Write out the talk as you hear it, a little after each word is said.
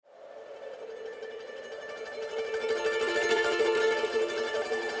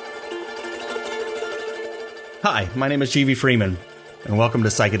Hi, my name is G.V. Freeman, and welcome to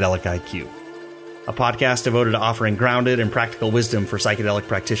Psychedelic IQ, a podcast devoted to offering grounded and practical wisdom for psychedelic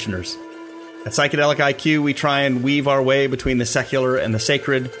practitioners. At Psychedelic IQ, we try and weave our way between the secular and the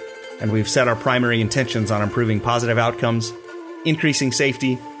sacred, and we've set our primary intentions on improving positive outcomes, increasing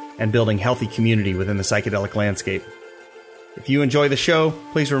safety, and building healthy community within the psychedelic landscape. If you enjoy the show,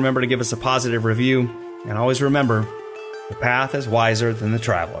 please remember to give us a positive review, and always remember, the path is wiser than the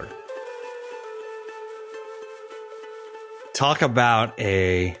traveler. Talk about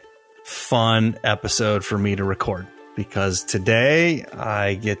a fun episode for me to record, because today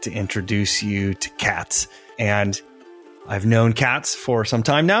I get to introduce you to Khats. And I've known Khats for some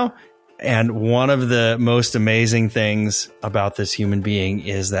time now. And one of the most amazing things about this human being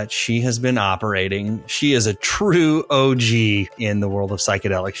is that she has been operating. She is a true OG in the world of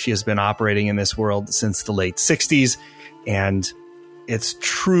psychedelics. She has been operating in this world since the late 60s. And it's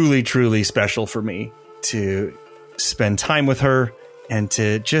truly, truly special for me to spend time with her and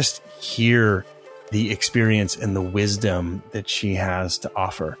to just hear the experience and the wisdom that she has to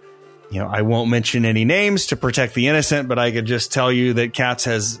offer. You know, I won't mention any names to protect the innocent, but I could just tell you that Khats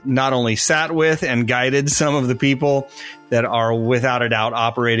has not only sat with and guided some of the people that are without a doubt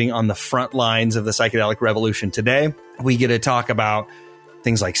operating on the front lines of the psychedelic revolution today. We get to talk about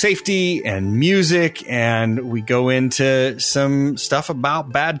things like safety and music, and we go into some stuff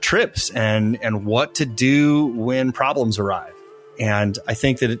about bad trips and what to do when problems arrive. And I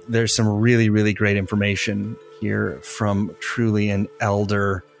think that there's some really, really great information here from truly an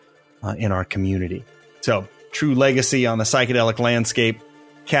elder in our community. So, true legacy on the psychedelic landscape.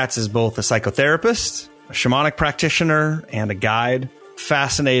 Khats is both a psychotherapist, a shamanic practitioner, and a guide.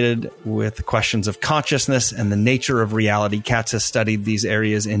 Fascinated with questions of consciousness and the nature of reality, Khats has studied these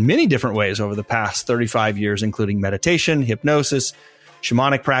areas in many different ways over the past 35 years, including meditation, hypnosis,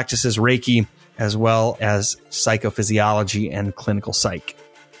 shamanic practices, Reiki, as well as psychophysiology and clinical psych.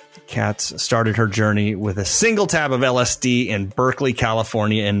 Khats started her journey with a single tab of LSD in Berkeley,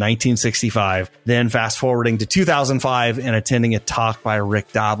 California in 1965. Then fast forwarding to 2005 and attending a talk by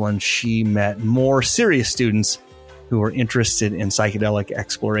Rick Doblin, she met more serious students who were interested in psychedelic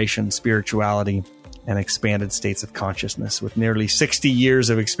exploration, spirituality, and expanded states of consciousness. With nearly 60 years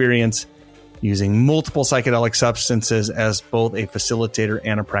of experience using multiple psychedelic substances as both a facilitator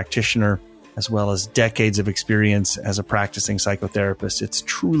and a practitioner, as well as decades of experience as a practicing psychotherapist, it's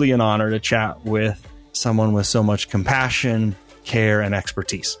truly an honor to chat with someone with so much compassion, care, and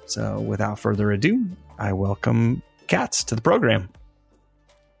expertise. So without further ado, I welcome Khats to the program.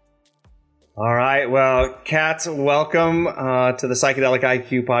 All right. Well, Khats, welcome to the Psychedelic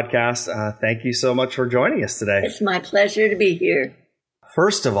IQ podcast. Thank you so much for joining us today. It's my pleasure to be here.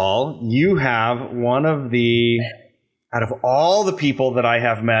 First of all, you have one of the, out of all the people that I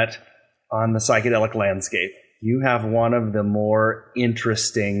have met on the psychedelic landscape, you have one of the more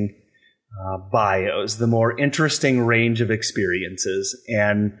interesting bios, the more interesting range of experiences.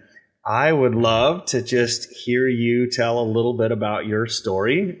 And I would love to just hear you tell a little bit about your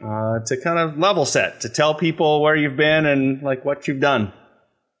story to kind of level set, to tell people where you've been and like what you've done.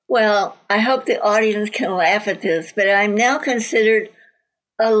 Well, I hope the audience can laugh at this, but I'm now considered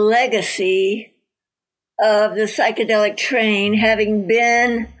a legacy of the psychedelic train, having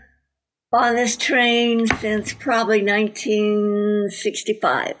been on this train since probably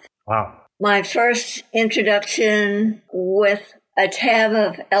 1965. Wow. My first introduction with a tab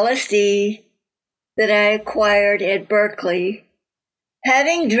of LSD that I acquired at Berkeley,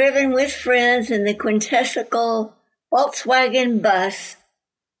 having driven with friends in the quintessential Volkswagen bus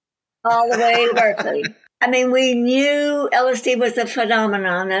all the way to Berkeley. I mean, we knew LSD was a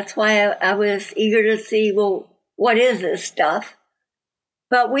phenomenon. That's why I was eager to see, well, what is this stuff?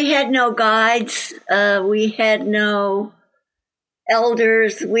 But we had no guides. We had no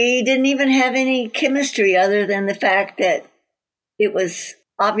elders. We didn't even have any chemistry other than the fact that it was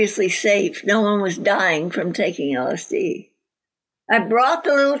obviously safe. No one was dying from taking LSD. I brought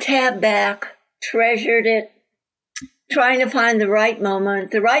the little tab back, treasured it, trying to find the right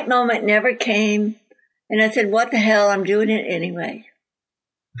moment. The right moment never came. And I said, what the hell? I'm doing it anyway.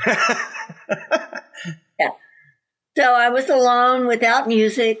 Yeah. So I was alone without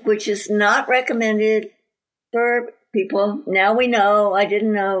music, which is not recommended for people. Now we know. I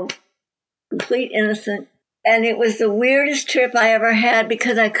didn't know. Complete innocent. And it was the weirdest trip I ever had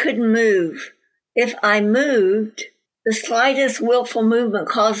because I couldn't move. If I moved, the slightest willful movement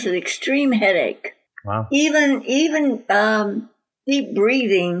caused an extreme headache. Wow. Even deep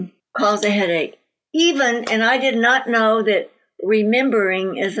breathing caused a headache. And I did not know that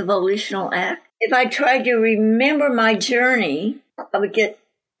remembering is a volitional act. If I tried to remember my journey, I would get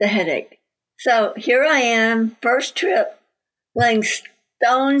the headache. So here I am, first trip, laying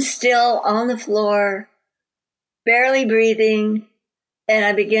stone still on the floor, barely breathing, and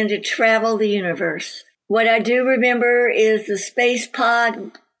I begin to travel the universe. What I do remember is the space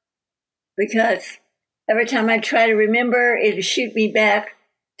pod, because every time I try to remember, it'll shoot me back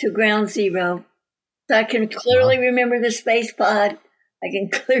to ground zero. So I can clearly remember the space pod. I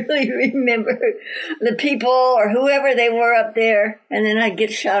can clearly remember the people or whoever they were up there, and then I'd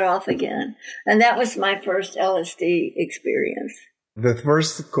get shot off again. And that was my first LSD experience. The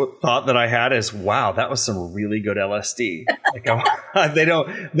first thought that I had is, wow, that was some really good LSD. Like, they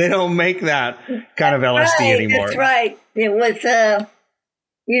don't make that kind of LSD anymore. That's right. It was,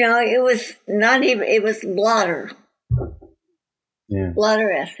 it was not even, it was blotter. Yeah.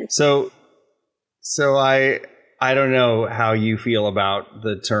 Blotter acid. So I don't know how you feel about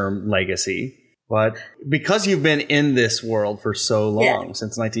the term legacy, but because you've been in this world for so long,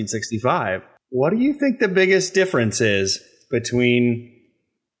 since 1965, what do you think the biggest difference is between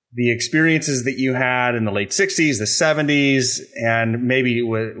the experiences that you had in the late 60s, the 70s, and maybe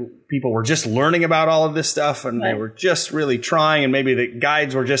people were just learning about all of this stuff and they were just really trying, and maybe the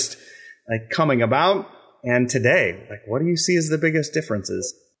guides were just like coming about, and today, like, what do you see as the biggest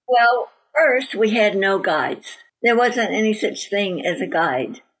differences? Well, first, we had no guides. There wasn't any such thing as a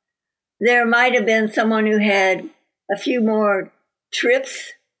guide. There might have been someone who had a few more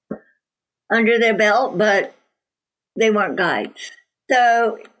trips under their belt, but they weren't guides.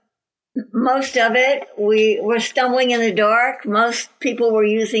 So most of it, we were stumbling in the dark. Most people were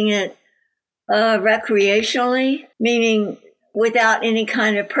using it recreationally, meaning without any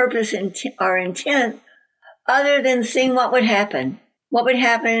kind of purpose or intent other than seeing what would happen. What would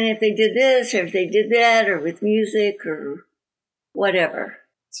happen if they did this or if they did that, or with music or whatever.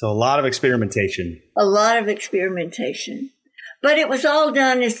 So a lot of experimentation. A lot of experimentation. But it was all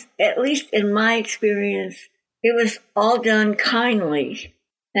done, at least in my experience, it was all done kindly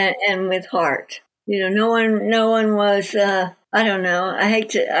and with heart. No one was, I don't know, I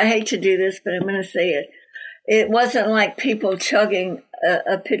hate to do this, but I'm going to say it. It wasn't like people chugging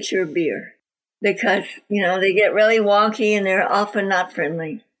a pitcher of beer. Because, they get really wonky and they're often not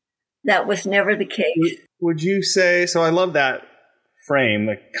friendly. That was never the case. Would you say, so I love that frame,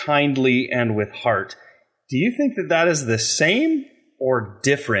 like kindly and with heart. Do you think that is the same or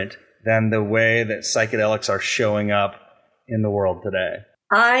different than the way that psychedelics are showing up in the world today?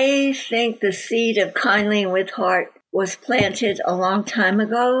 I think the seed of kindly and with heart was planted a long time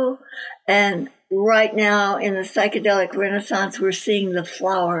ago. And right now in the psychedelic renaissance, we're seeing the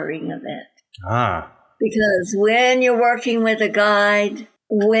flowering of it. Because when you're working with a guide,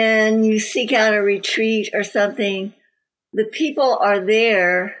 when you seek out a retreat or something, the people are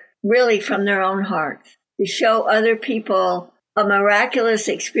there really from their own hearts to show other people a miraculous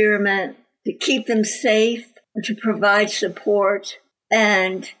experiment, to keep them safe, to provide support.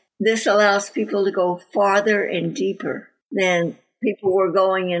 And this allows people to go farther and deeper than people were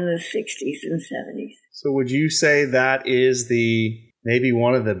going in the 60s and 70s. So would you say that is maybe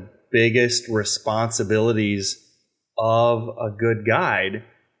one of the biggest responsibilities of a good guide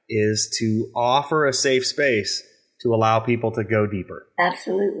is to offer a safe space to allow people to go deeper?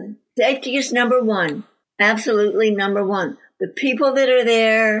 Absolutely. Safety is number one. Absolutely number one. The people that are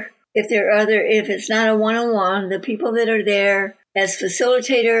there, if it's not a one-on-one, the people that are there as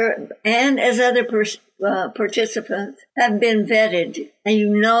facilitator and as other participants have been vetted, and you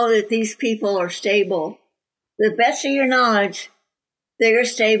know that these people are stable. To the best of your knowledge, they are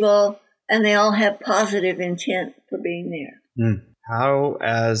stable, and they all have positive intent for being there. How,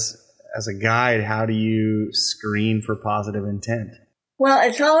 as a guide, how do you screen for positive intent? Well,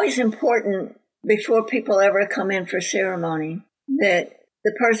 it's always important before people ever come in for ceremony that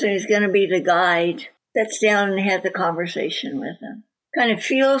the person who's going to be the guide sits down and has a conversation with them, kind of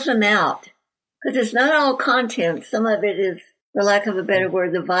feels them out. Because it's not all content. Some of it is, for lack of a better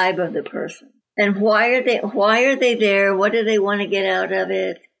word, the vibe of the person. And why are they there? What do they want to get out of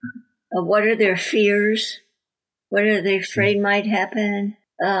it? What are their fears? What are they afraid might happen?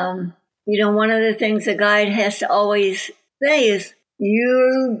 One of the things a guide has to always say is,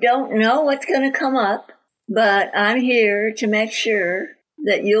 you don't know what's going to come up, but I'm here to make sure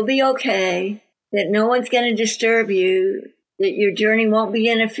that you'll be okay, that no one's going to disturb you, that your journey won't be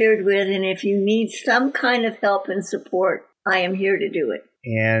interfered with, and if you need some kind of help and support, I am here to do it.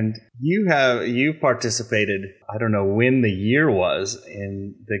 And you participated, I don't know when the year was,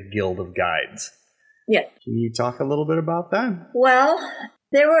 in the Guild of Guides. Yeah. Can you talk a little bit about that? Well,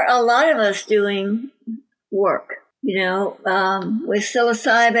 there were a lot of us doing work, with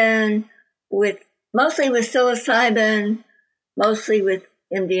psilocybin, mostly with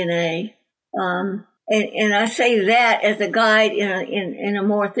MDMA, And I say that as a guide in a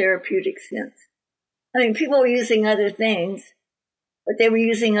more therapeutic sense. I mean, people were using other things, but they were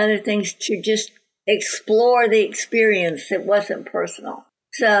using other things to just explore the experience that wasn't personal.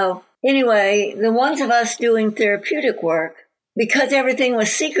 So anyway, the ones of us doing therapeutic work, because everything was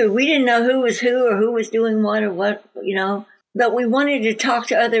secret, we didn't know who was who or who was doing what or what, but we wanted to talk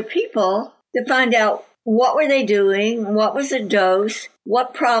to other people to find out what were they doing, what was the dose,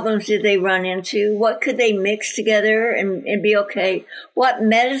 what problems did they run into, what could they mix together and be okay, what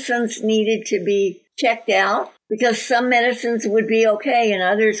medicines needed to be checked out, because some medicines would be okay and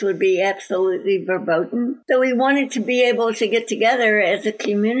others would be absolutely verboten. So we wanted to be able to get together as a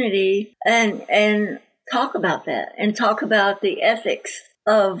community and talk about that and talk about the ethics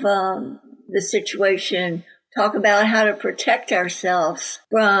of the situation, talk about how to protect ourselves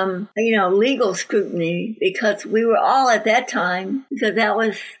from, legal scrutiny, because we were all at that time, because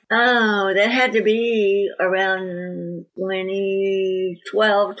that had to be around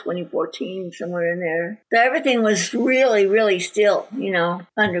 2012, 2014, somewhere in there. So everything was really, really still,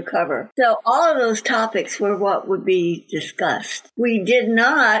 undercover. So all of those topics were what would be discussed. We did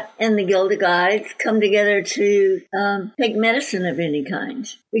not, in the Guild of Guides, come together to take medicine of any kind,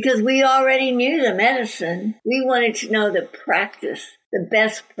 because we already knew the medicine. We wanted to know the practice, the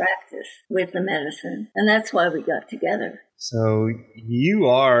best practice with the medicine. And that's why we got together. So you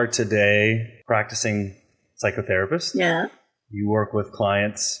are today practicing psychotherapist. Yeah. You work with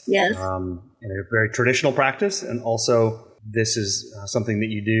clients. Yes. In a very traditional practice. And also this is something that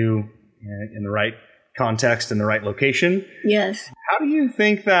you do in the right context, in the right location. Yes. How do you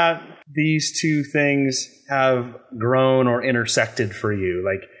think that these two things have grown or intersected for you?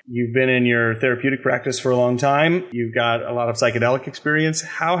 Like, you've been in your therapeutic practice for a long time. You've got a lot of psychedelic experience.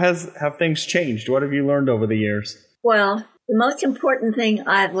 How have things changed? What have you learned over the years? Well, the most important thing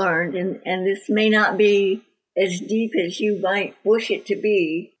I've learned, and this may not be as deep as you might wish it to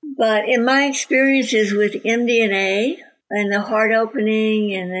be, but in my experiences with MDMA and the heart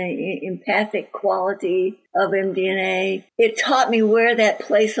opening and the empathic quality of MDMA, it taught me where that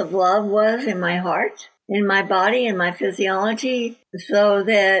place of love was in my heart, in my body, in my physiology, so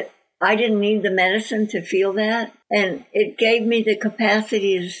that I didn't need the medicine to feel that. And it gave me the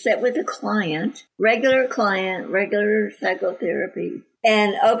capacity to sit with a client, regular psychotherapy,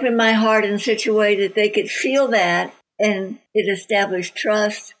 and open my heart in such a way that they could feel that, and it established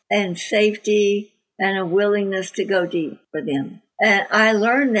trust and safety and a willingness to go deep for them. And I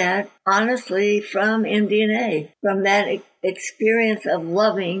learned that, honestly, from MDMA, from that experience of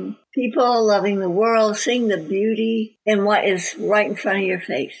loving people, loving the world, seeing the beauty in what is right in front of your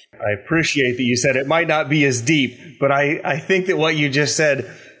face. I appreciate that you said it might not be as deep, but I think that what you just said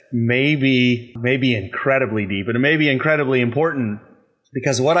may be incredibly deep, and it may be incredibly important,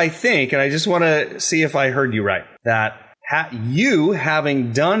 because what I think, and I just want to see if I heard you right, that you,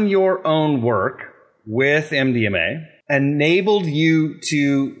 having done your own work with MDMA, enabled you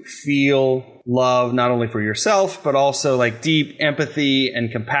to feel love not only for yourself, but also like deep empathy and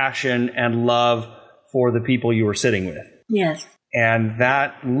compassion and love for the people you were sitting with. Yes. And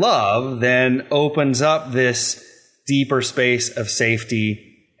that love then opens up this deeper space of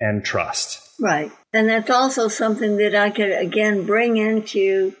safety and trust. Right. And that's also something that I could, again, bring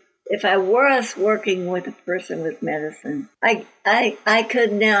into, if I was working with a person with medicine, I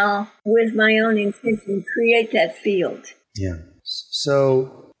could now, with my own intention, create that field. Yeah.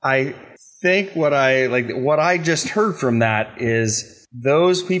 So I think what I just heard from that is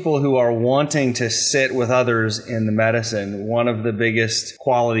those people who are wanting to sit with others in the medicine, one of the biggest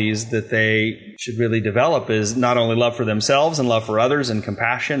qualities that they should really develop is not only love for themselves and love for others and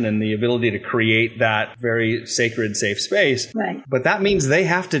compassion and the ability to create that very sacred, safe space. Right. But that means they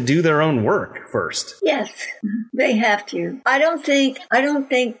have to do their own work first. Yes, they have to. I don't think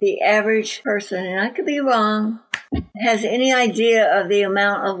the average person, and I could be wrong, has any idea of the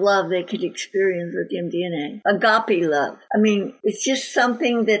amount of love they could experience with MDMA. Agape love. I mean, it's just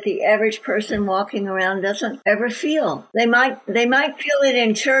something that the average person walking around doesn't ever feel. They might feel it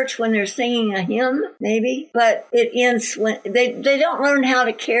in church when they're singing a hymn, maybe, but it ends when they don't learn how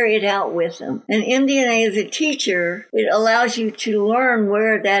to carry it out with them. And MDMA as a teacher, it allows you to learn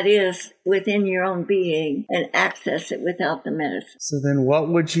where that is within your own being and access it without the medicine. So then what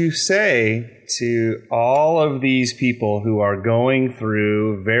would you say to all of these people who are going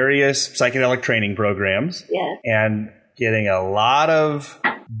through various psychedelic training programs and getting a lot of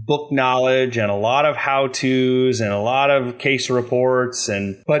book knowledge and a lot of how-tos and a lot of case reports,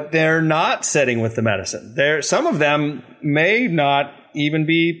 but they're not sitting with the medicine? Some of them may not even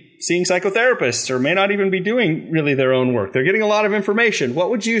be seeing psychotherapists or may not even be doing really their own work. They're getting a lot of information. What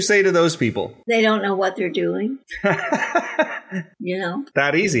would you say to those people? They don't know what they're doing.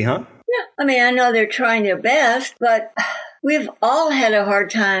 That easy, huh? Yeah. I mean, I know they're trying their best, but we've all had a hard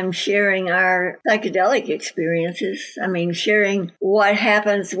time sharing our psychedelic experiences. I mean, sharing what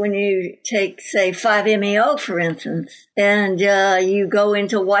happens when you take, say, 5-MeO, for instance, and you go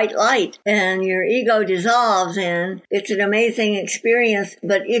into white light and your ego dissolves, and it's an amazing experience.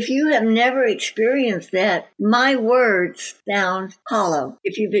 But if you have never experienced that, my words sound hollow.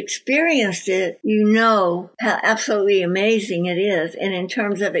 If you've experienced it, you know how absolutely amazing it is. And in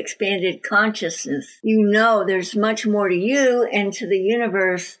terms of expanded consciousness, you know there's much more to you and to the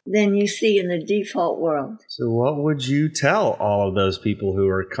universe than you see in the default world. So what would you tell all of those people who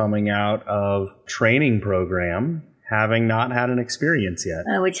are coming out of training program having not had an experience yet?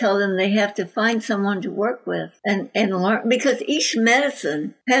 I would tell them they have to find someone to work with and learn, because each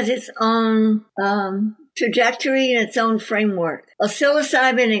medicine has its own trajectory and its own framework. A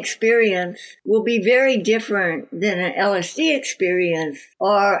psilocybin experience will be very different than an LSD experience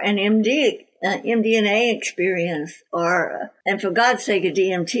or an MDMA experience, or, and for God's sake, a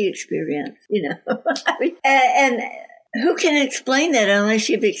DMT experience, and who can explain that unless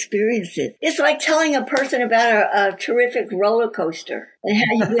you've experienced it? It's like telling a person about a terrific roller coaster and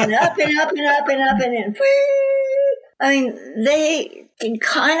how you went up and up and up and up and then, I mean, they can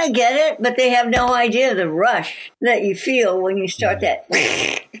kind of get it, but they have no idea the rush that you feel when you start that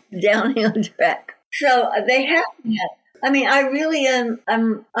downhill track. So they have that. I mean, I really am,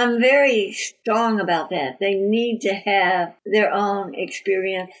 I'm very strong about that. They need to have their own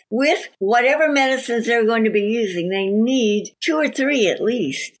experience with whatever medicines they're going to be using. They need 2 or 3 at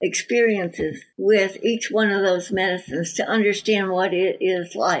least experiences with each one of those medicines to understand what it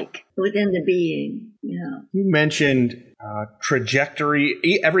is like within the being, You mentioned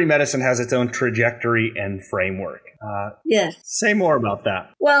trajectory. Every medicine has its own trajectory and framework. Yes. Say more about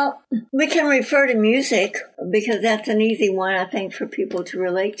that. Well, we can refer to music because that's an easy one, I think, for people to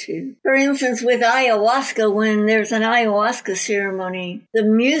relate to. For instance, with ayahuasca, when there's an ayahuasca ceremony, the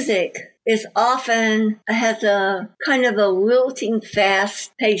music is often has a kind of a lilting,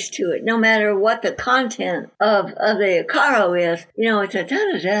 fast pace to it, no matter what the content of the acaro is. It's a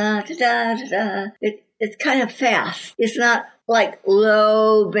da-da-da, da-da-da-da. It's kind of fast. It's not like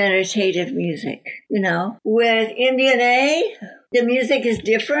low meditative music, With MDMA, the music is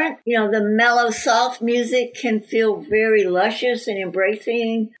different. The mellow, soft music can feel very luscious and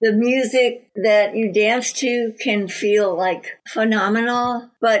embracing. The music that you dance to can feel like phenomenal,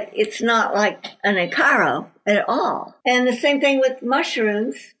 but it's not like an acaro at all. And the same thing with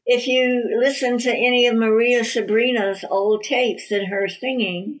mushrooms. If you listen to any of Maria Sabrina's old tapes and her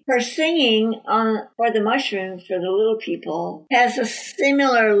singing for the mushrooms, for the little people, has a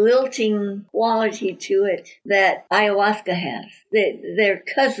similar lilting quality to it that ayahuasca has. They're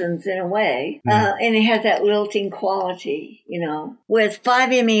cousins in a way, and it has that lilting quality, With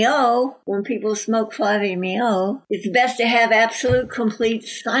 5-MeO, when people smoke 5-MeO, it's best to have absolute complete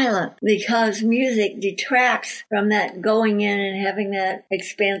silence because music detracts from that going in and having that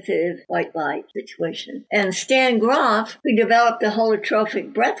expansive white light situation. And Stan Groff, who developed the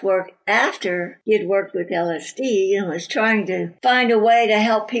holotropic breath work after he had worked with LSD, was trying to find a way to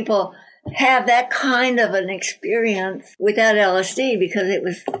help people have that kind of an experience without LSD because it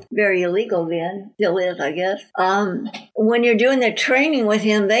was very illegal then, still is, I guess. When you're doing the training with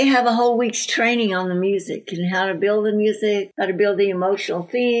him, they have a whole week's training on the music and how to build the music, how to build the emotional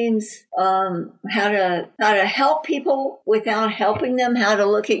themes, how to help people without helping them, how to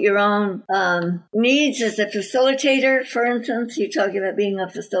look at your own needs as a facilitator. For instance, you're talking about being a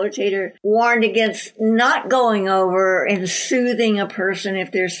facilitator, warned against not going over and soothing a person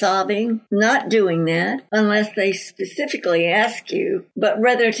if they're sobbing. Not doing that unless they specifically ask you, but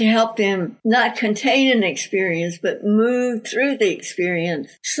rather to help them not contain an experience, but move through the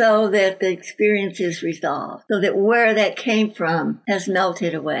experience so that the experience is resolved, so that where that came from has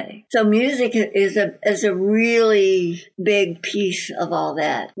melted away. So music is a really big piece of all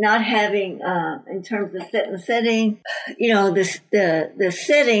that. Not having, in terms of set and setting, the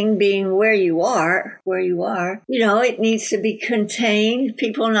setting being where you are, it needs to be contained,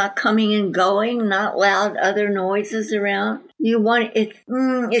 people not coming and going, not loud other noises around. You want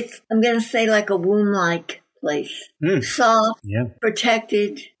it's I'm going to say like a womb-like place. Soft,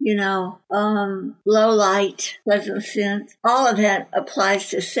 protected, low light, pleasant scent. All of that applies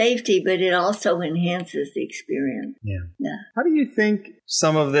to safety, but it also enhances the experience. Yeah. How do you think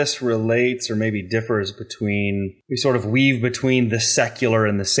some of this relates or maybe differs between, we sort of weave between the secular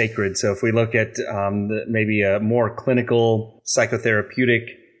and the sacred? So if we look at maybe a more clinical psychotherapeutic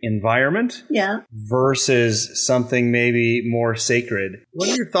environment versus something maybe more sacred. What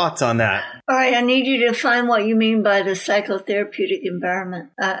are your thoughts on that? All right, I need you to define what you mean by the psychotherapeutic environment.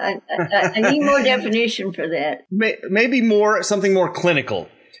 I need more definition for that. Maybe something more clinical.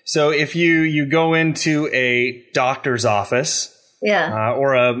 So if you go into a doctor's office,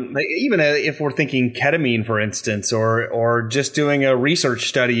 or if we're thinking ketamine, for instance, or just doing a research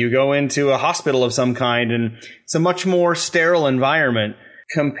study, you go into a hospital of some kind, and it's a much more sterile environment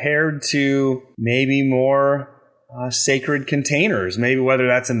compared to maybe more sacred containers, maybe whether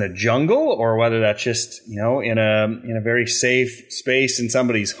that's in the jungle or whether that's just, in a very safe space in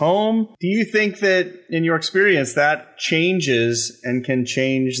somebody's home. Do you think that in your experience that changes and can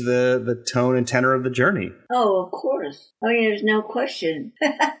change the tone and tenor of the journey? Oh, of course. I mean, there's no question.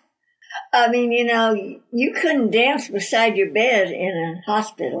 I mean, you couldn't dance beside your bed in a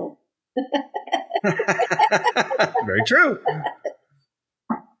hospital. Very true.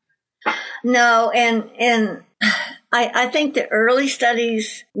 No, and I think the early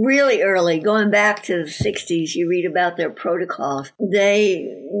studies, really early, going back to the 60s, you read about their protocols.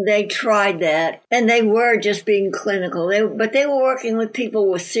 They tried that, and they were just being clinical. But they were working with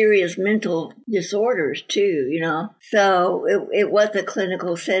people with serious mental disorders too, So it was a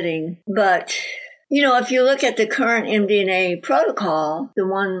clinical setting, but. If you look at the current MDMA protocol, the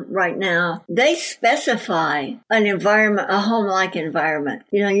one right now, they specify an environment, a home-like environment.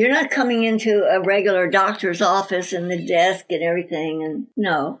 You're not coming into a regular doctor's office and the desk and everything. And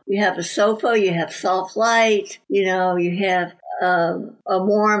no, you have a sofa, you have soft light, you have a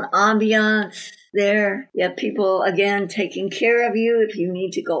warm ambiance there. You have people, again, taking care of you. If you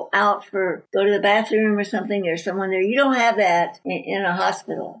need to go to the bathroom or something, there's someone there. You don't have that in a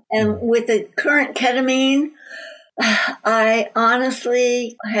hospital. And with the current ketamine, I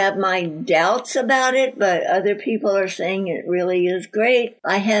honestly have my doubts about it, but other people are saying it really is great.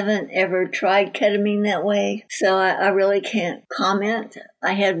 I haven't ever tried ketamine that way, so I really can't comment.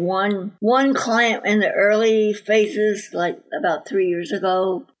 I had one client in the early phases, like about 3 years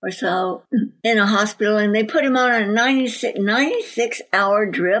ago or so, in a hospital, and they put him on a 96-hour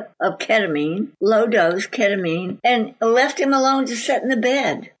drip of ketamine, low-dose ketamine, and left him alone to sit in the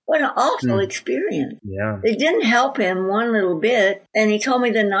bed. What an awful experience. Yeah. It didn't help him one little bit. And he told me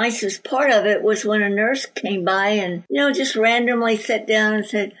the nicest part of it was when a nurse came by and, just randomly sat down and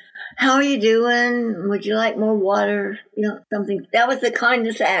said, "How are you doing? Would you like more water?" Something. That was the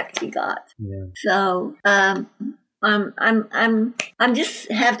kindest act he got. Yeah. So, I'm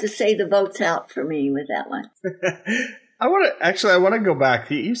just have to say the vote's out for me with that one. I want to go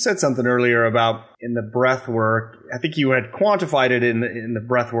back. You said something earlier about in the breath work. I think you had quantified it in the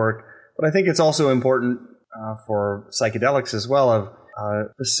breath work, but I think it's also important for psychedelics as well, of a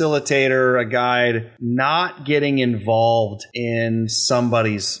facilitator, a guide, not getting involved in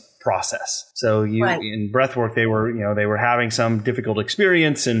somebody's process. So in breathwork, they were having some difficult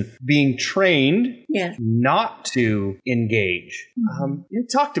experience and being trained not to engage.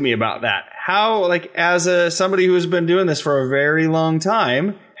 Talk to me about that. How, as somebody who has been doing this for a very long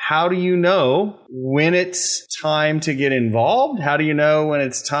time, how do you know when it's time to get involved? How do you know when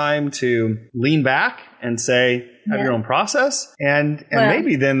it's time to lean back and say, have your own process? And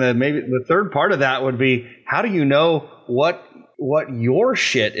maybe the third part of that would be, how do you know what your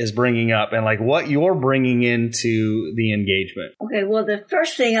shit is bringing up and what you're bringing into the engagement? Okay, well, the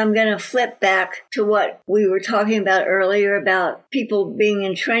first thing, I'm going to flip back to what we were talking about earlier about people being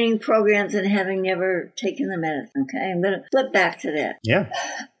in training programs and having never taken the medicine. Okay, I'm going to flip back to that. Yeah.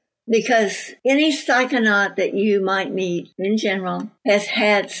 Because any psychonaut that you might meet in general has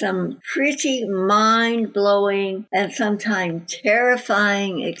had some pretty mind-blowing and sometimes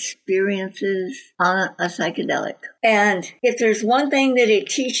terrifying experiences on a psychedelic. And if there's one thing that it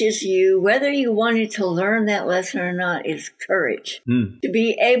teaches you, whether you wanted to learn that lesson or not, is courage. To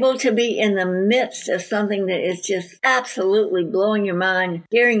be able to be in the midst of something that is just absolutely blowing your mind,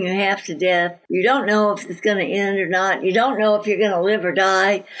 scaring you half to death. You don't know if it's going to end or not. You don't know if you're going to live or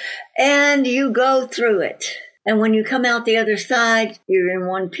die. And you go through it. And when you come out the other side, you're in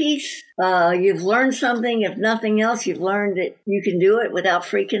one piece. You've learned something. If nothing else, you've learned that you can do it without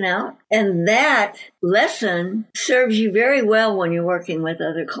freaking out. And that lesson serves you very well when you're working with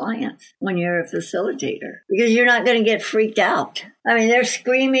other clients, when you're a facilitator, because you're not going to get freaked out. I mean, they're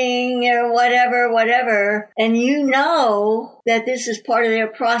screaming or whatever. And you know that this is part of their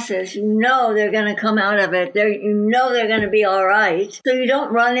process. You know they're going to come out of it. You know they're going to be all right. So you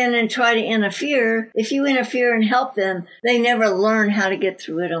don't run in and try to interfere. If you interfere and help them, they never learn how to get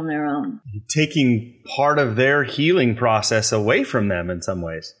through it on their own. You're taking part of their healing process away from them in some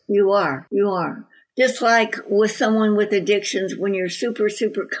ways. You are. Just like with someone with addictions, when you're super,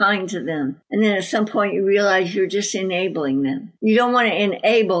 super kind to them, and then at some point you realize you're just enabling them. You don't want to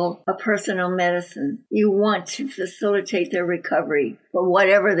enable a person on medicine. You want to facilitate their recovery for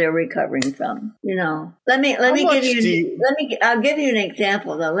whatever they're recovering from. You know, I'll give you an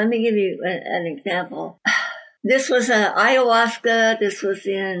example though. Let me give you an example. This was ayahuasca. This was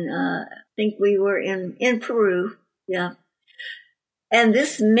in, I think we were in Peru. Yeah. And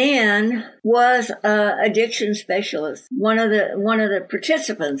this man was an addiction specialist. One of the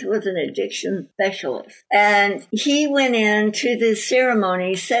participants was an addiction specialist. And he went into this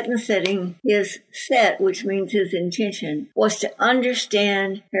ceremony, set and setting. His set, which means his intention, was to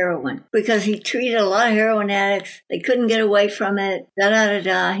understand heroin. Because he treated a lot of heroin addicts. They couldn't get away from it.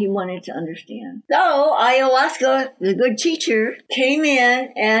 He wanted to understand. So ayahuasca, the good teacher, came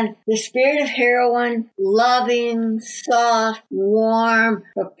in, and the spirit of heroin, loving, soft, warm,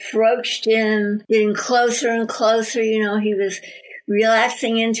 approached him, getting closer and closer. You know, he was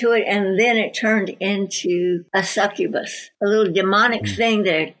relaxing into it, and then it turned into a succubus, a little demonic thing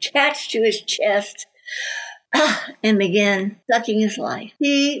that attached to his chest and began sucking his life.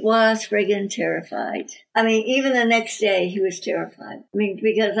 He was friggin' terrified. I mean, even the next day, he was terrified. I mean,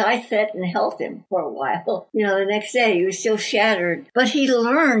 because I sat and held him for a while. You know, the next day, he was still shattered. But he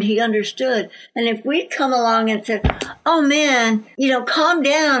learned, he understood. And if we'd come along and said, oh man, calm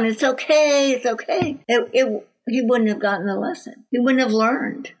down, it's okay, he wouldn't have gotten the lesson. He wouldn't have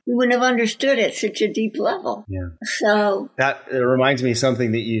learned. He wouldn't have understood at such a deep level. Yeah. So that reminds me of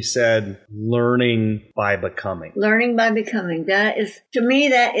something that you said, learning by becoming. Learning by becoming. That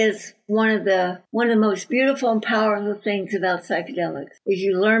is one of the most beautiful and powerful things about psychedelics is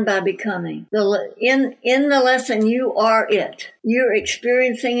you learn by becoming. In the lesson, you are it. You're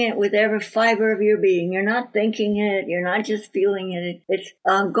experiencing it with every fiber of your being. You're not thinking it. You're not just feeling it. It's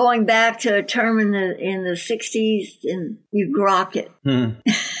going back to a term in the 60s, and you grok it.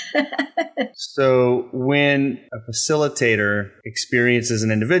 So when a facilitator experiences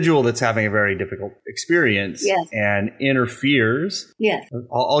an individual that's having a very difficult experience and interferes,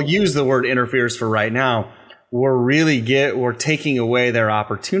 I'll use the word interferes for right now, we're taking away their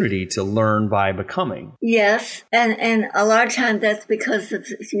opportunity to learn by becoming. Yes, and a lot of times that's because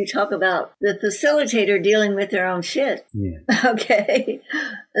you talk about the facilitator dealing with their own shit. Yeah. Okay,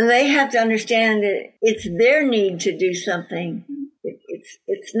 they have to understand that it's their need to do something.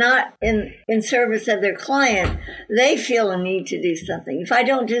 It's not in service of their client. They feel a need to do something. If I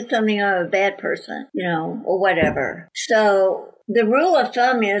don't do something, I'm a bad person, or whatever. So the rule of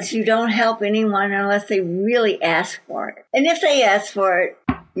thumb is you don't help anyone unless they really ask for it. And if they ask for it,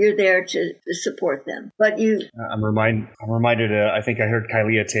 you're there to support them. But I'm reminded, I think I heard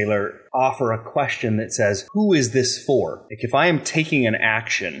Kylia Taylor offer a question that says, who is this for? Like if I am taking an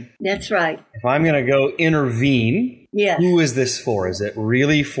action. That's right. If I'm going to go intervene, yes. Who is this for? Is it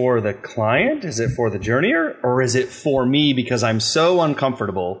really for the client? Is it for the journeyer? Or is it for me because I'm so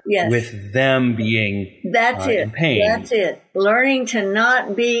uncomfortable with them being in pain? That's it. Learning to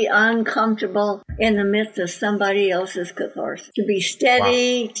not be uncomfortable in the midst of somebody else's catharsis. To be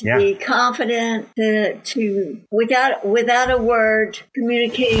steady, to be confident, to without a word,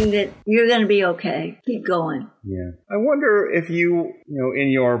 communicating that you're going to be okay. Keep going. Yeah. I wonder if you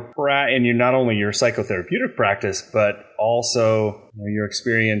in your not only your psychotherapeutic practice, but also your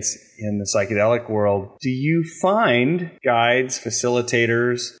experience in the psychedelic world, do you find guides,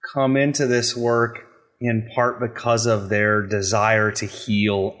 facilitators come into this work in part because of their desire to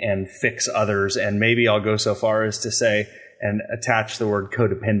heal and fix others? And maybe I'll go so far as to say and attach the word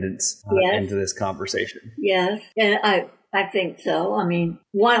codependence into this conversation. Yes. And I think so. I mean,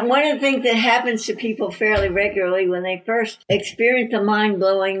 one of the things that happens to people fairly regularly when they first experience a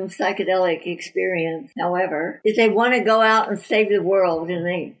mind-blowing psychedelic experience, however, is they want to go out and save the world.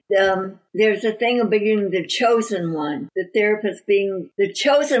 And there's a thing of being the chosen one, the therapist being the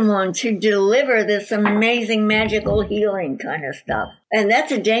chosen one to deliver this amazing magical healing kind of stuff. And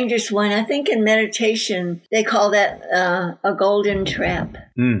that's a dangerous one. I think in meditation, they call that a golden trap.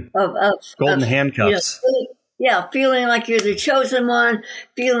 Golden handcuffs. feeling like you're the chosen one,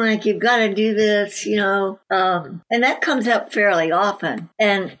 feeling like you've got to do this, and that comes up fairly often.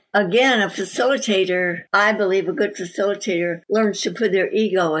 And again, a facilitator, I believe a good facilitator learns to put their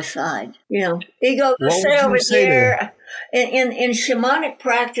ego aside. Ego, stay over there. In shamanic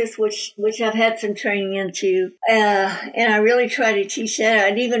practice, which I've had some training into, and I really try to teach that.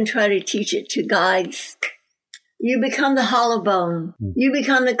 I'd even try to teach it to guides. You become the hollow bone. You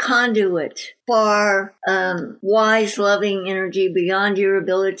become the conduit for wise, loving energy beyond your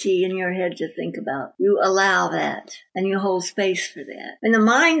ability in your head to think about. You allow that, and you hold space for that. And the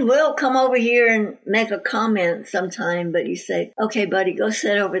mind will come over here and make a comment sometime, but you say, okay, buddy, go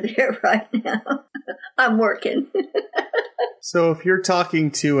sit over there right now. I'm working. So if you're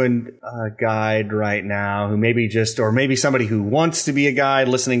talking to a guide right now who maybe somebody who wants to be a guide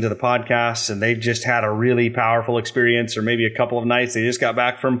listening to the podcast, and they just had a really powerful experience, or maybe a couple of nights, they just got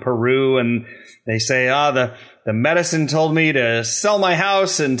back from Peru and they say, the medicine told me to sell my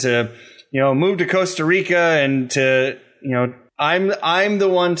house and to, move to Costa Rica and to, I'm the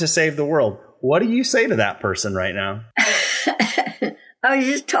one to save the world. What do you say to that person right now? I was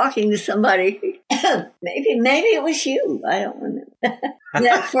just talking to somebody. Maybe it was you. I don't remember.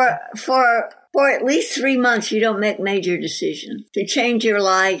 That for at least 3 months, you don't make major decisions to change your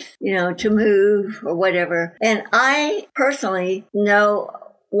life, to move or whatever. And I personally know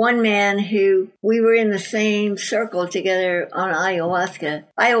one man who we were in the same circle together on ayahuasca.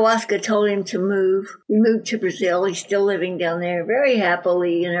 Ayahuasca told him to move. He moved to Brazil. He's still living down there very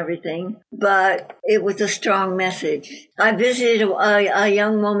happily and everything. But it was a strong message. I visited a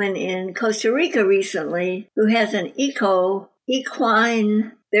young woman in Costa Rica recently who has an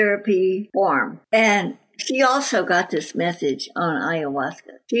equine therapy farm. And she also got this message on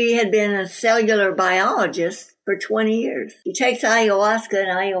ayahuasca. She had been a cellular biologist for 20 years. She takes ayahuasca, and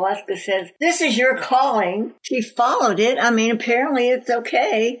ayahuasca says, this is your calling. She followed it. Apparently it's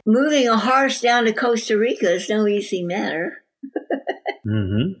okay. Moving a horse down to Costa Rica is no easy matter.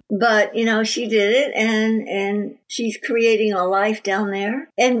 Mm-hmm. But, she did it, and she's creating a life down there.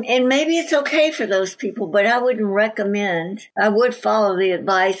 And maybe it's okay for those people, but I wouldn't recommend. I would follow the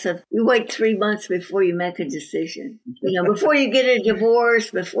advice of you wait 3 months before you make a decision. Before you get a divorce,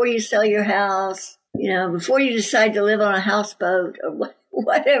 before you sell your house, before you decide to live on a houseboat or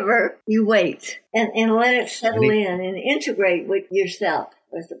whatever, you wait and let it settle in and integrate with yourself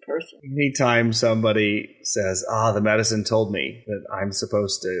as a person. Anytime somebody says, the medicine told me that I'm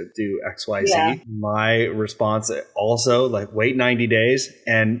supposed to do XYZ, my response also, wait 90 days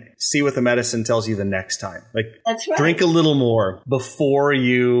and see what the medicine tells you the next time. That's right. Drink a little more before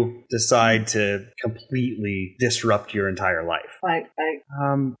you decide to completely disrupt your entire life. Right.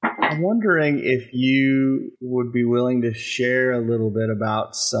 I'm wondering if you would be willing to share a little bit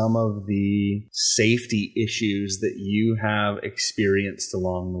about some of the safety issues that you have experienced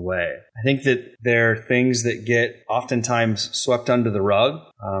along the way. I think that there are things that get oftentimes swept under the rug.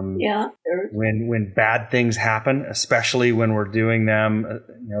 When bad things happen, especially when we're doing them,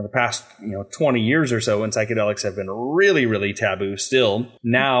 the past 20 years or so when psychedelics have been really, really taboo still.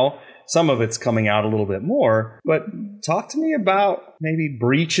 Now, some of it's coming out a little bit more, but talk to me about maybe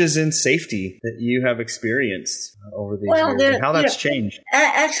breaches in safety that you have experienced over these years and how that's changed.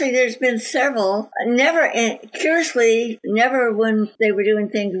 Actually, there's been several. Curiously, never when they were doing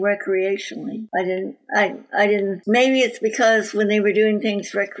things recreationally. I didn't. Maybe it's because when they were doing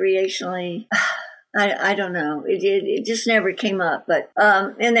things recreationally, I don't know. It just never came up. But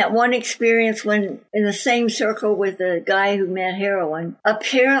in that one experience when in the same circle with the guy who met heroin,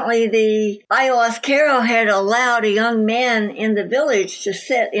 apparently the ayahuasquero had allowed a young man in the village to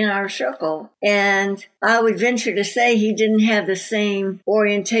sit in our circle. And I would venture to say he didn't have the same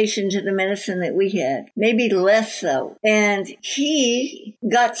orientation to the medicine that we had, maybe less so. And he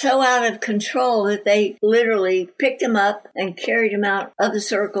got so out of control that they literally picked him up and carried him out of the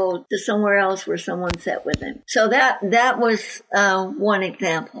circle to somewhere else where someone sat with him. So that was one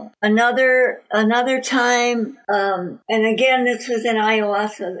example. Another time, and again, this was in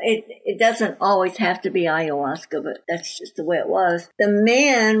ayahuasca. It doesn't always have to be ayahuasca, but that's just the way it was. The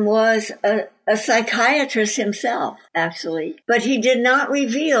man was a psychiatrist himself, actually, but he did not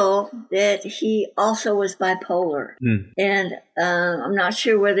reveal that he also was bipolar. And I'm not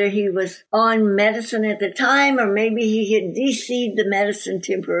sure whether he was on medicine at the time or maybe he had DC'd the medicine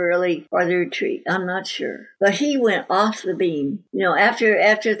temporarily for the retreat. I'm not sure. But he went off the beam.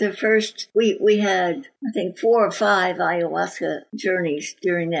 After the first, we had, I think, 4 or 5 ayahuasca journeys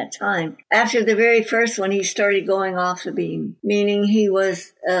during that time. After the very first one, he started going off the beam, meaning he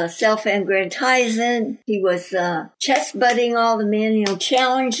was self-aggrandizing hypnotizing. He was chest butting all the men,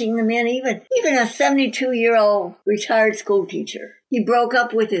 challenging the men, even a 72-year-old retired school teacher. He broke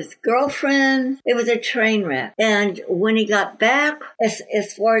up with his girlfriend. It was a train wreck. And when he got back,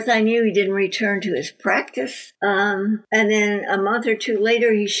 as far as I knew, he didn't return to his practice. And then a month or two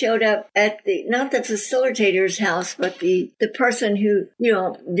later, he showed up at not the facilitator's house, but the person who,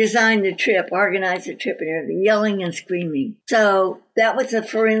 designed the trip, organized the trip, and everything, yelling and screaming. So that was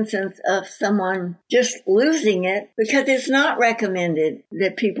for instance, of someone just losing it, because it's not recommended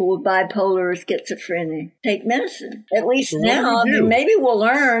that people with bipolar or schizophrenia take medicine. At least now, maybe we'll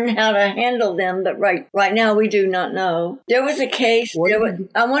learn how to handle them, but right now we do not know. There was a case,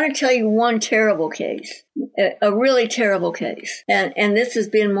 I want to tell you one terrible case. A really terrible case. And this has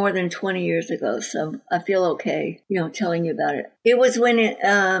been more than 20 years ago, so I feel okay, telling you about it. It was when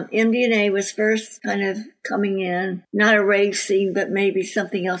MDMA was first kind of coming in, not a rave scene, but maybe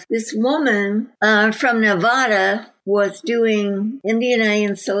something else. This woman from Nevada was doing MDMA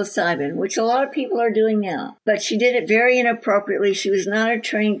and psilocybin, which a lot of people are doing now. But she did it very inappropriately. She was not a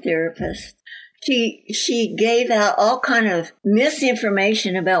trained therapist. She gave out all kind of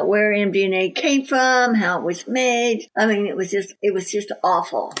misinformation about where MDMA came from, how it was made. I mean, it was just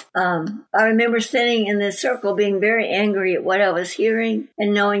awful. I remember sitting in this circle being very angry at what I was hearing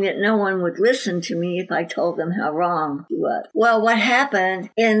and knowing that no one would listen to me if I told them how wrong she was. Well, what happened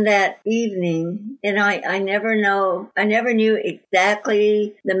in that evening, and I never knew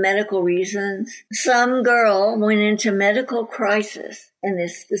exactly the medical reasons. Some girl went into medical crisis. And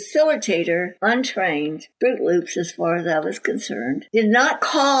this facilitator, untrained, Fruit Loops as far as I was concerned, did not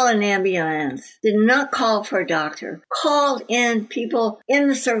call an ambulance, did not call for a doctor, called in people in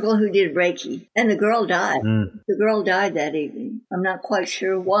the circle who did Reiki. And the girl died. The girl died that evening. I'm not quite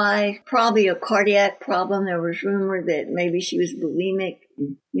sure why. Probably a cardiac problem. There was rumor that maybe she was bulimic.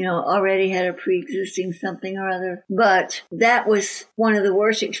 Already had a pre-existing something or other. But that was one of the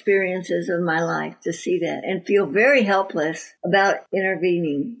worst experiences of my life, to see that and feel very helpless about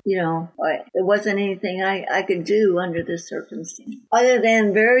intervening. There wasn't anything I could do under this circumstance other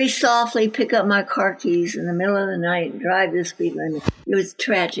than very softly pick up my car keys in the middle of the night and drive the speed limit. It was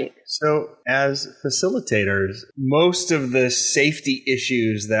tragic. So as facilitators, most of the safety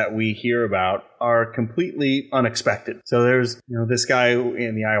issues that we hear about are completely unexpected. So there's, this guy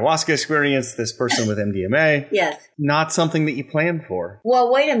in the ayahuasca experience, this person with MDMA. Yes. Not something that you plan for.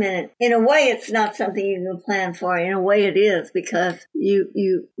 Well, wait a minute. In a way, it's not something you can plan for. In a way, it is, because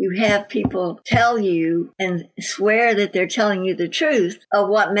you have people tell you and swear that they're telling you the truth of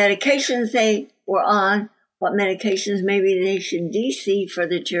what medications they were on, what medications maybe they should DC for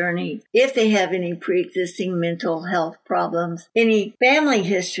the journey, if they have any pre-existing mental health problems, any family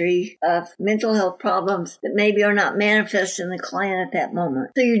history of mental health problems that maybe are not manifest in the client at that moment.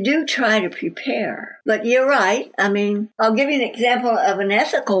 So you do try to prepare. But you're right. I mean, I'll give you an example of an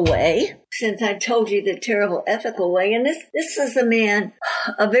ethical way, since I told you the terrible ethical way. And this is a man,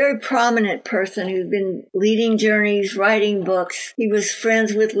 a very prominent person who's been leading journeys, writing books. He was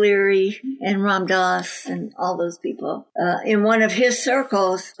friends with Leary and Ram Dass and all those people. In one of his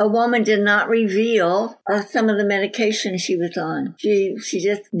circles, a woman did not reveal some of the medication she was on. She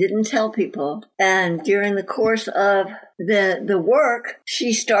just didn't tell people. And during the course of the work,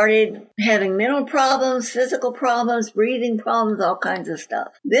 she started having mental problems, physical problems, breathing problems, all kinds of stuff.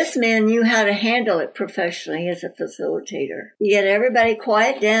 This man knew how to handle it professionally as a facilitator. He had everybody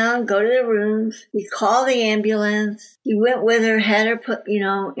quiet down, go to their rooms. He called the ambulance. He went with her, had her put,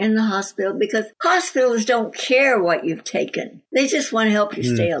 in the hospital, because hospitals don't care what you've taken. They just want to help you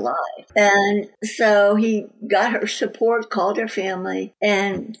stay alive. And so he got her support, called her family,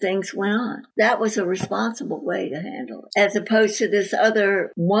 and things went on. That was a responsible way to handle it, as opposed to this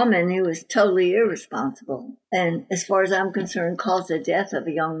other woman who was totally irresponsible. And as far as I'm concerned, caused the death of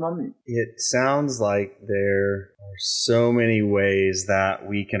a young woman. It sounds like there are so many ways that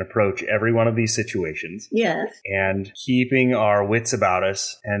we can approach every one of these situations. Yes. And keeping our wits about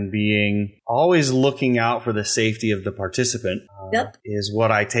us and being always looking out for the safety of the participant is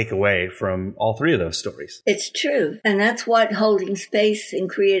what I take away from all three of those stories. It's true. And that's what holding space and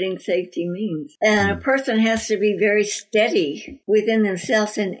creating safety means. And a person has to be very steady within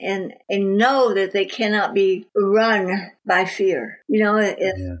themselves and know that they cannot be run by fear.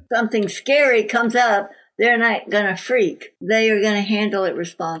 If something scary comes up, they're not going to freak. They are going to handle it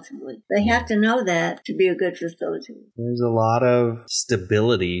responsibly. They have to know that to be a good facilitator. There's a lot of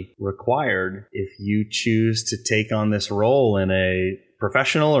stability required if you choose to take on this role in a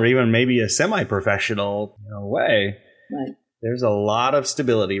professional or even maybe a semi-professional way. Right. There's a lot of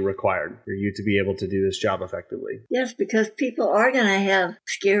stability required for you to be able to do this job effectively. Yes, because people are going to have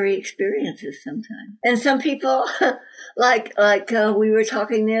scary experiences sometimes. And some people, like we were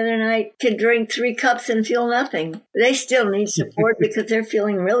talking the other night, can drink 3 cups and feel nothing. They still need support because they're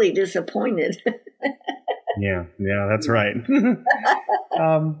feeling really disappointed. Yeah, that's right.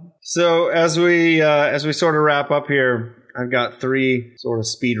 So as we sort of wrap up here, I've got 3 sort of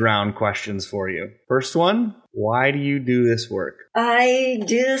speed round questions for you. First one, why do you do this work? I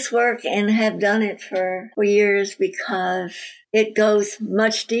do this work and have done it for years because it goes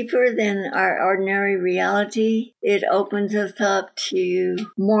much deeper than our ordinary reality. It opens us up to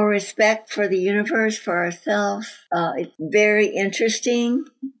more respect for the universe, for ourselves. It's very interesting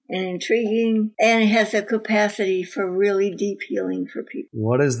and intriguing, and it has a capacity for really deep healing for people.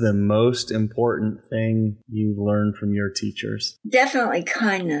 What is the most important thing you've learned from your teachers? Definitely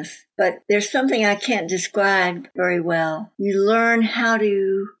kindness, but there's something I can't describe very well. You learn how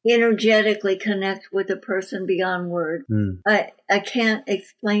to energetically connect with a person beyond words. I can't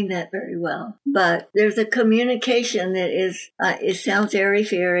explain that very well, but there's a communication that is, it sounds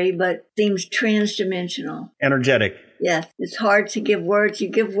airy-fairy, but seems transdimensional. Energetic. Yes, it's hard to give words. You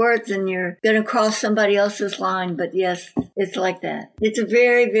give words and you're going to cross somebody else's line, but yes, it's like that. It's a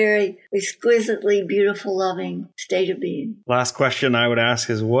very, very exquisitely beautiful, loving state of being. Last question I would ask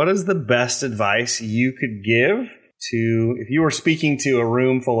is, what is the best advice you could give to, if you were speaking to a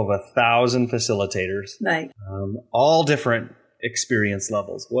room full of 1,000 facilitators, right? All different experience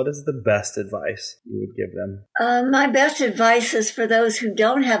levels, what is the best advice you would give them? My best advice is for those who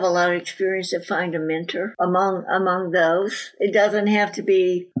don't have a lot of experience to find a mentor among those. It doesn't have to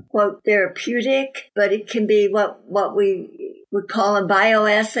be, quote, therapeutic, but it can be what we would call a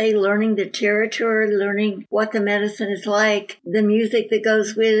bioassay, learning the territory, learning what the medicine is like, the music that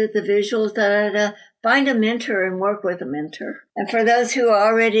goes with it, the visuals, Find a mentor and work with a mentor. And for those who are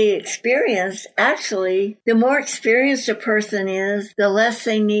already experienced, actually, the more experienced a person is, the less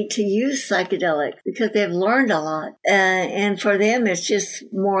they need to use psychedelics because they've learned a lot. And for them, it's just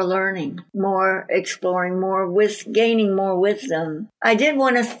more learning, more exploring, gaining more wisdom. I did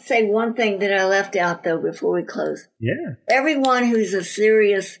want to say one thing that I left out, though, before we close. Yeah. Everyone who's a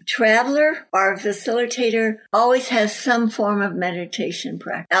serious traveler or a facilitator always has some form of meditation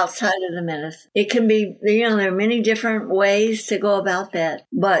practice outside of the medicine. It can be, there are many different ways to go about that,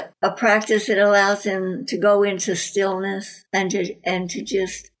 but a practice that allows them to go into stillness and to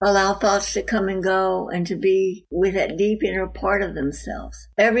just allow thoughts to come and go and to be with that deep inner part of themselves.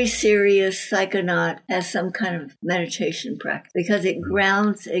 Every serious psychonaut has some kind of meditation practice because it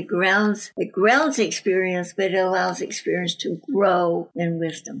grounds experience, but it allows experience to grow in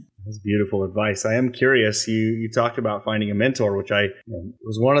wisdom. That's beautiful advice. I am curious. You talked about finding a mentor, which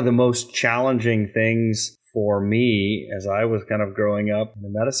was one of the most challenging things for me as I was kind of growing up in the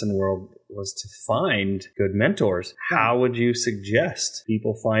medicine world, was to find good mentors. How would you suggest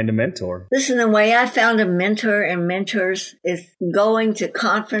people find a mentor? Listen, the way I found a mentor and mentors is going to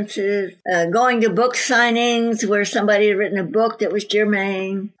conferences, going to book signings where somebody had written a book that was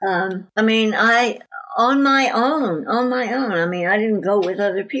germane. On my own. I didn't go with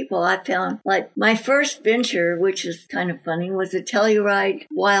other people. I found, my first venture, which is kind of funny, was a Telluride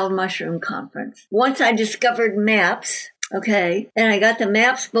Wild Mushroom Conference. Once I discovered MAPS, okay, and I got the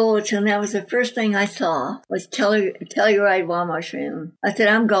MAPS bulletin. That was the first thing I saw, was Telluride Wild Mushroom. I said,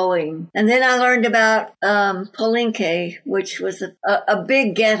 I'm going. And then I learned about Palenque, which was a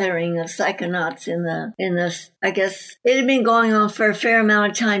big gathering of psychonauts in the, I guess, it had been going on for a fair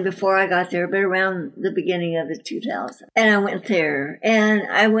amount of time before I got there, but around the beginning of the 2000s. And I went there, and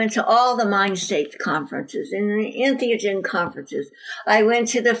I went to all the mind states conferences and the entheogen conferences. I went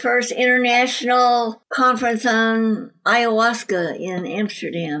to the first international conference on ayahuasca in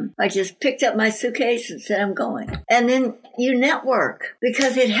Amsterdam. I just picked up my suitcase and said, I'm going. And then you network,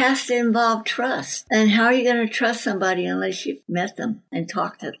 because it has to involve trust. And how are you going to trust somebody unless you've met them and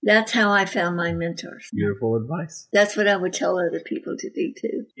talked to them? That's how I found my mentors. Beautiful advice. That's what I would tell other people to do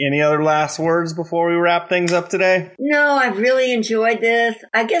too. Any other last words before we wrap things up today? No, I've really enjoyed this.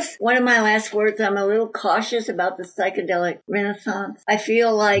 I guess one of my last words, I'm a little cautious about the psychedelic renaissance. I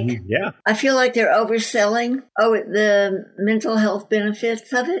feel like they're overselling the mental health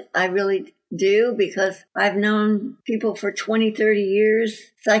benefits of it. I really do, because I've known people for 20, 30 years.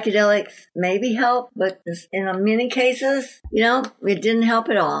 Psychedelics maybe help, but in many cases, it didn't help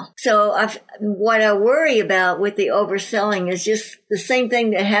at all. So what I worry about with the overselling is just the same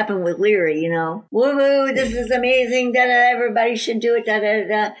thing that happened with Leary, woo-woo, this is amazing, da-da, everybody should do it,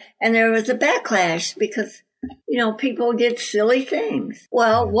 da-da-da-da. And there was a backlash because people did silly things.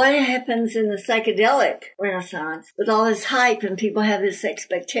 Well, what happens in the psychedelic renaissance with all this hype and people have this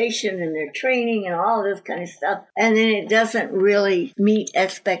expectation and their training and all this kind of stuff, and then it doesn't really meet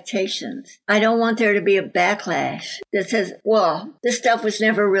expectations. I don't want there to be a backlash that says, well, this stuff was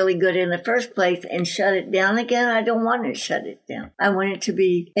never really good in the first place and shut it down again. I don't want to shut it down. I want it to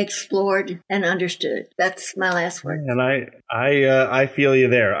be explored and understood. That's my last word. And I feel you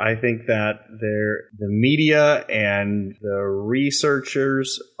there. I think that the media and the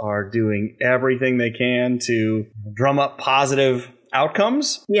researchers are doing everything they can to drum up positive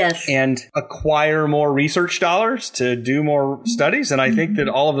outcomes. Yes. And acquire more research dollars to do more studies. And I think that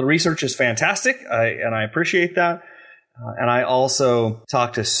all of the research is fantastic. And I appreciate that. And I also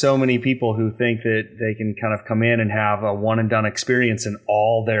talk to so many people who think that they can kind of come in and have a one and done experience and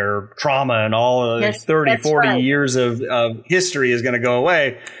all their trauma and all of 30, 40 years of history is going to go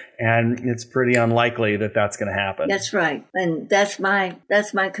away. And it's pretty unlikely that that's going to happen. That's right. And that's my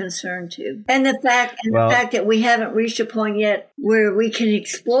concern too. And the fact that we haven't reached a point yet where we can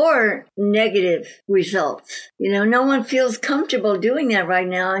explore negative results. No one feels comfortable doing that right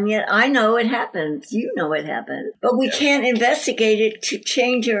now. And yet I know it happens. You know it happens. But we can't investigate it to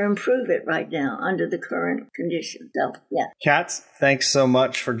change or improve it right now under the current conditions. So, yeah. Khats, thanks so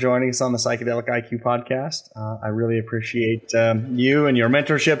much for joining us on the Psychedelic IQ podcast. I really appreciate you and your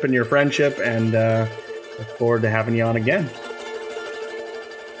mentorship and your friendship, and look forward to having you on again.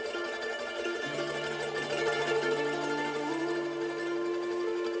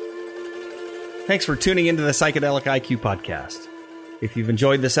 Thanks for tuning into the Psychedelic IQ podcast. If you've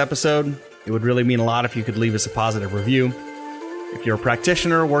enjoyed this episode, it would really mean a lot if you could leave us a positive review. If you're a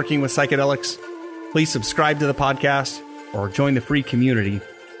practitioner working with psychedelics, please subscribe to the podcast or join the free community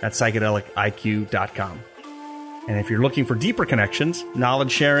at psychedeliciq.com. And if you're looking for deeper connections,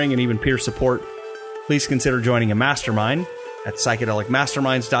 knowledge sharing, and even peer support, please consider joining a mastermind at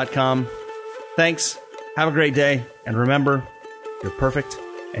psychedelicmasterminds.com. Thanks. Have a great day. And remember, you're perfect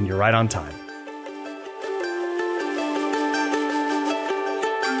and you're right on time.